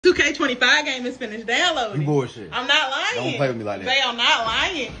2K25 game is finished downloading. You bullshit. I'm not lying. Don't play with me like that. They are not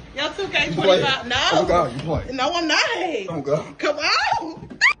lying. Yo, 2K25. No. Oh God, you play. No, I'm not. Oh God. Come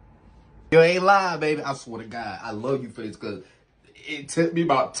on. You ain't lying, baby. I swear to God, I love you for this because it took me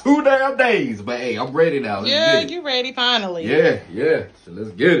about 2 damn days. But hey, I'm ready now. Let's Yeah, get it. you ready finally. Yeah. So let's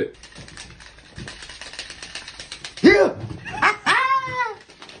get it. Yeah.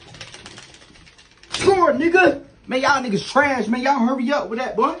 Score, nigga. Man, y'all niggas trash, man. Y'all hurry up with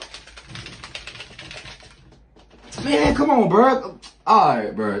that, boy. Man, come on, bro. All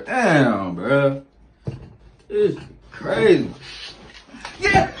right, bro. Damn, bro. This is crazy.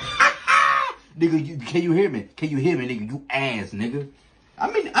 Yeah. Nigga, can you hear me? Can you hear me, nigga? You ass, nigga.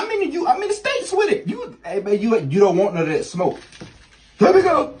 I'm in the States with it. Hey, man, you don't want none of that smoke. Here we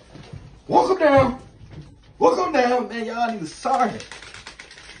go. Walk them down, man. Y'all niggas sorry.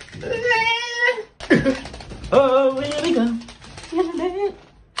 Oh, here we go.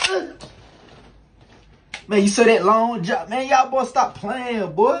 Man, you saw that long jump, man. Y'all boys stop playing,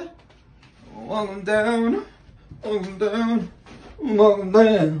 boy. Walk them down.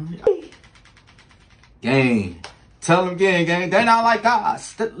 Gang. Tell them again, gang. They not like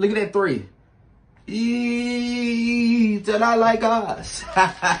us. Look at that 3. They're not like us.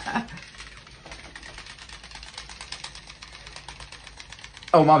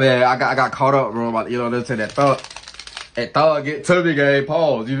 Oh, my bad. I got caught up, bro. You know what I'm saying? That thought get to me, gang.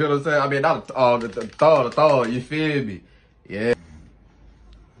 Pause. You feel what I'm saying? I mean, not the thought. You feel me? Yeah.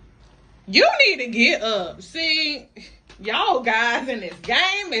 You need to get up. See, y'all guys in this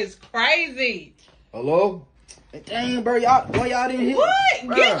game is crazy. Hello? Dang, bro. Why y'all didn't hit? What?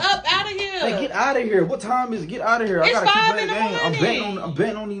 Bro. Get up out of here. Hey, get out of here. What time is it? Get out of here. It's I gotta 5 keep playing in the the game. morning. I'm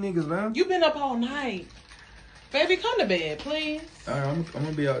betting on these niggas, man. You been up all night. Baby, come to bed, please. All right, I'm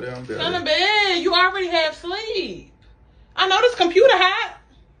gonna be out there. Come to bed. You already have sleep. I know this computer hot.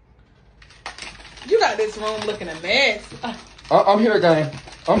 You got this room looking a mess. I'm here, gang.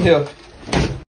 I'm here.